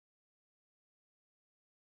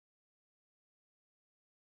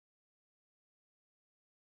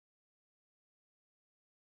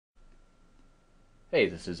Hey,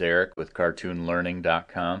 this is Eric with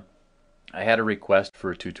cartoonlearning.com. I had a request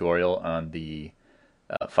for a tutorial on the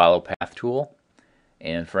follow path tool.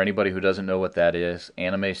 And for anybody who doesn't know what that is,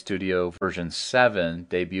 Anime Studio version 7,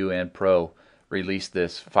 debut and pro, released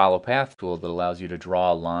this follow path tool that allows you to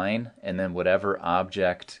draw a line, and then whatever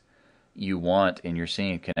object you want in your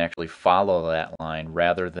scene can actually follow that line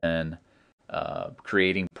rather than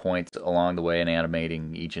creating points along the way and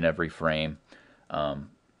animating each and every frame.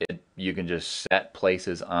 You can just set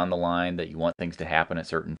places on the line that you want things to happen at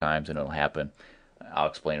certain times, and it'll happen. I'll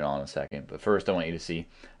explain it all in a second. But first, I want you to see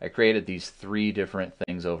I created these three different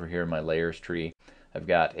things over here in my layers tree. I've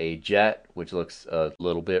got a jet, which looks a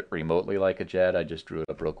little bit remotely like a jet. I just drew it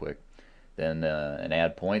up real quick. Then an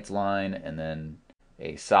add points line, and then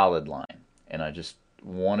a solid line. And I just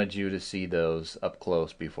wanted you to see those up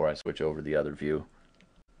close before I switch over to the other view.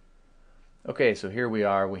 Okay, so here we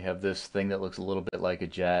are. We have this thing that looks a little bit like a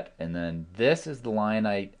jet, and then this is the line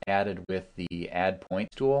I added with the Add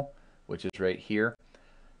Points tool, which is right here.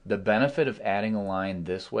 The benefit of adding a line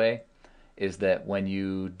this way is that when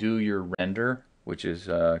you do your render, which is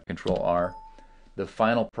Control R, the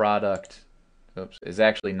final product is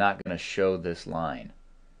actually not going to show this line.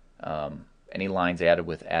 Any lines added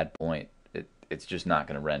with Add Point, it's just not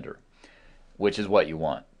going to render, which is what you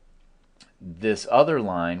want. This other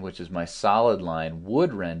line, which is my solid line,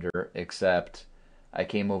 would render, except I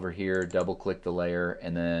came over here, double-clicked the layer,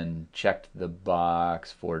 and then checked the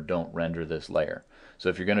box for don't render this layer. So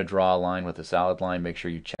if you're going to draw a line with a solid line, make sure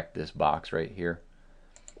you check this box right here.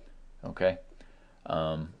 Okay.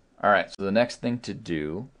 All right, so the next thing to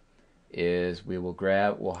do is we'll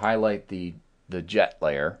highlight the jet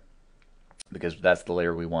layer, because that's the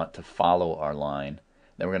layer we want to follow our line.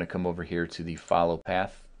 Then we're going to come over here to the follow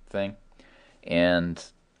path thing. And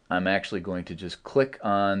I'm actually going to just click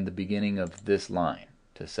on the beginning of this line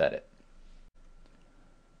to set it.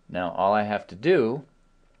 Now all I have to do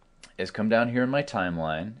is come down here in my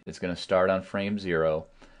timeline. It's going to start on frame 0,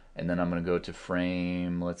 and then I'm going to go to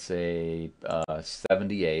frame, let's say,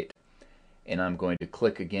 78, and I'm going to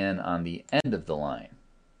click again on the end of the line,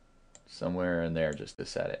 somewhere in there, just to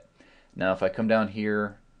set it. Now if I come down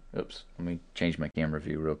here, oops, let me change my camera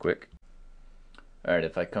view real quick. Alright,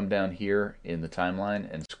 if I come down here in the timeline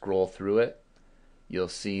and scroll through it, you'll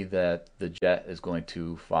see that the jet is going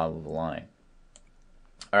to follow the line.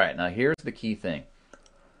 Alright, now here's the key thing.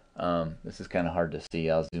 This is kind of hard to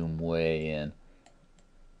see. I'll zoom way in.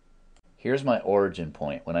 Here's my origin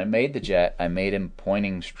point. When I made the jet, I made him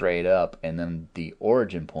pointing straight up, and then the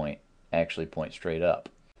origin point actually points straight up.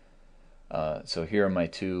 So here are my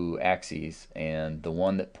two axes, and the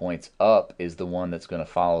one that points up is the one that's going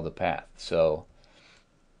to follow the path. So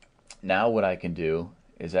now what I can do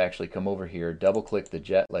is actually come over here, double click the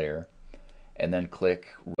jet layer, and then click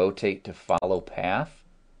rotate to follow path.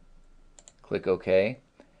 Click OK.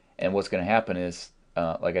 And what's going to happen is,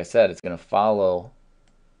 like I said, it's going to follow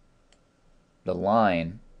the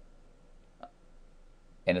line,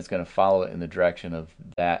 and it's going to follow it in the direction of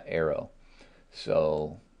that arrow.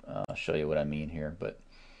 So I'll show you what I mean here. But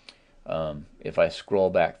if I scroll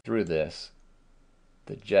back through this,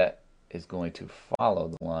 the jet is going to follow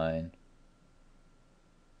the line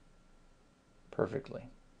perfectly.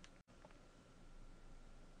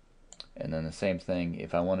 And then the same thing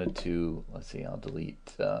if I wanted to, let's see, I'll delete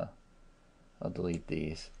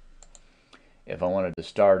these. If I wanted to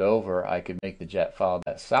start over, I could make the jet follow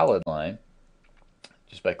that solid line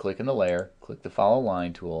just by clicking the layer, click the follow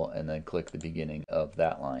line tool, and then click the beginning of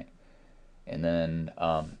that line. And then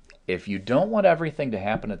if you don't want everything to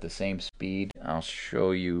happen at the same speed, I'll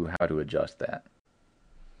show you how to adjust that.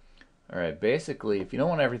 Alright, basically, if you don't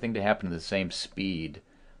want everything to happen at the same speed,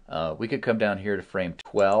 we could come down here to frame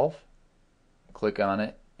 12, click on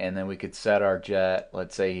it, and then we could set our jet.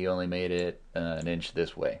 Let's say he only made it an inch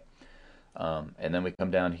this way. And then we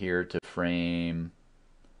come down here to frame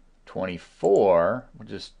 24,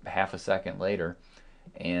 just half a second later,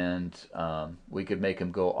 and we could make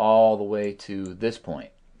him go all the way to this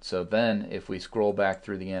point. So then if we scroll back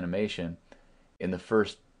through the animation, in the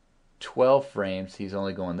first 12 frames he's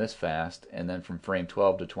only going this fast, and then from frame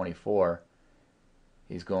 12 to 24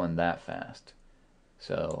 he's going that fast.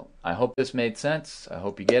 So I hope this made sense. I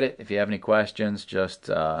hope you get it. If you have any questions, just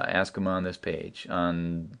ask them on this page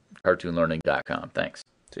on cartoonlearning.com. Thanks.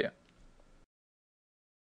 See ya.